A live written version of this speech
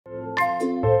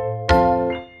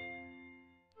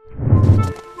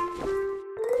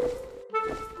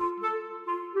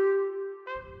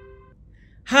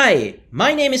Hi,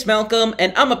 my name is Malcolm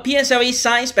and I'm a PSLE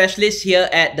Science Specialist here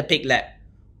at the Pique Lab.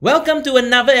 Welcome to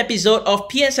another episode of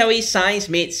PSLE Science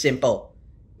Made Simple.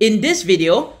 In this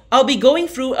video, I'll be going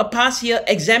through a past year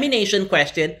examination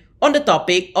question on the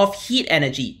topic of heat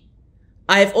energy.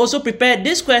 I have also prepared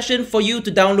this question for you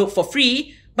to download for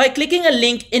free by clicking a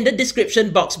link in the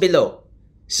description box below.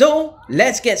 So,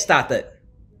 let's get started.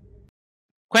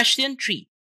 Question 3.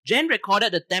 Jen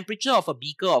recorded the temperature of a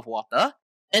beaker of water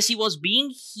as it was being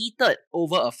heated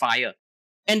over a fire.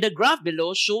 And the graph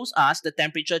below shows us the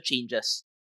temperature changes.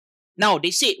 Now,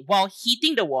 they said while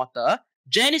heating the water,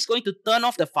 Jen is going to turn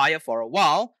off the fire for a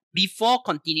while before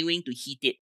continuing to heat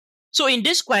it. So in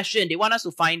this question, they want us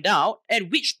to find out at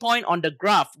which point on the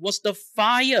graph was the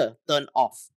fire turned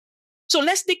off. So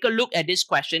let's take a look at this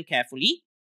question carefully.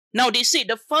 Now, they said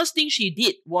the first thing she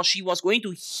did was she was going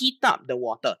to heat up the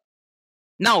water.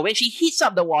 Now, when she heats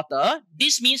up the water,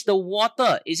 this means the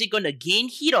water, is it going to gain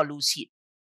heat or lose heat?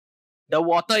 The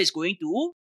water is going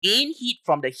to gain heat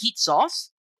from the heat source.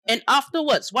 And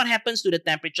afterwards, what happens to the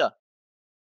temperature?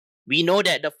 We know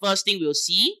that the first thing we'll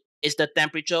see is the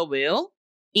temperature will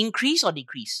increase or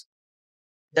decrease.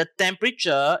 The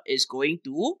temperature is going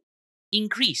to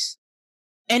increase.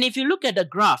 And if you look at the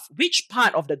graph, which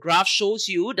part of the graph shows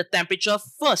you the temperature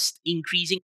first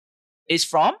increasing is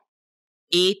from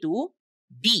A to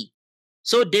B.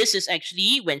 So this is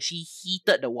actually when she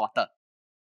heated the water.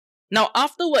 Now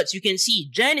afterwards, you can see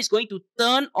Jen is going to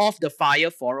turn off the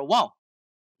fire for a while.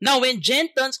 Now when Jen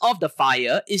turns off the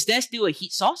fire, is there still a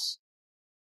heat source?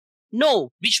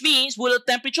 No, which means will the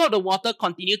temperature of the water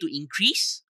continue to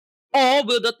increase or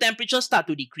will the temperature start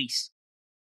to decrease?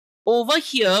 Over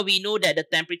here, we know that the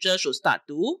temperature should start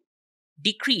to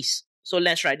decrease. So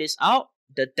let's write this out.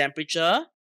 The temperature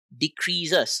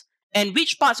decreases. And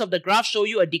which parts of the graph show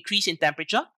you a decrease in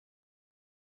temperature?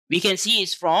 We can see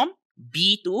it's from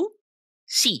B to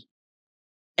C.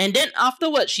 And then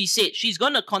afterwards, she said she's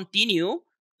going to continue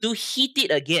to heat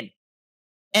it again.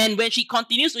 And when she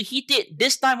continues to heat it,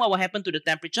 this time what will happen to the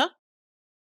temperature?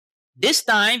 This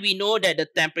time, we know that the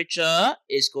temperature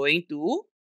is going to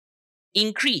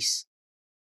increase.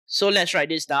 So let's write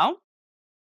this down.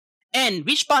 And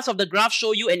which parts of the graph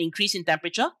show you an increase in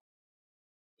temperature?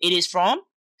 It is from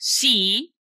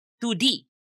C to D.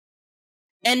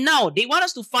 And now, they want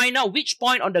us to find out which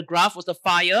point on the graph was the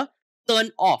fire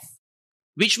turned off.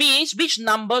 Which means, which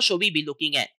number should we be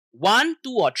looking at? 1,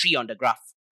 2 or 3 on the graph?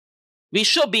 We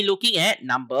should be looking at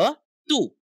number 2.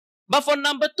 But for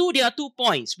number 2, there are 2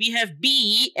 points. We have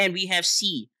B and we have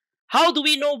C. How do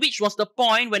we know which was the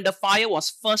point when the fire was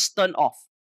first turned off?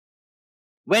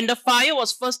 When the fire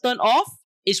was first turned off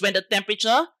is when the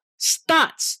temperature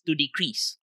starts to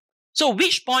decrease. So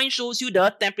which point shows you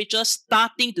the temperature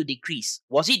starting to decrease?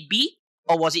 Was it B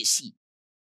or was it C?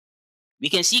 We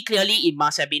can see clearly it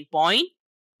must have been point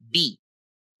B.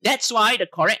 That's why the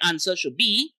correct answer should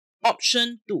be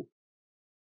option 2.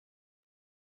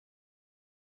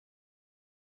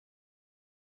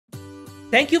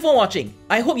 Thank you for watching.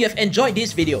 I hope you have enjoyed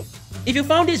this video. If you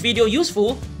found this video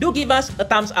useful, do give us a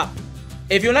thumbs up.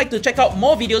 If you'd like to check out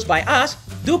more videos by us,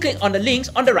 do click on the links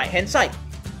on the right hand side.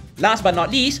 Last but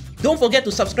not least, don't forget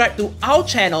to subscribe to our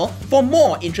channel for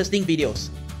more interesting videos.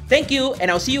 Thank you and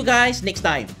I'll see you guys next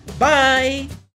time. Bye!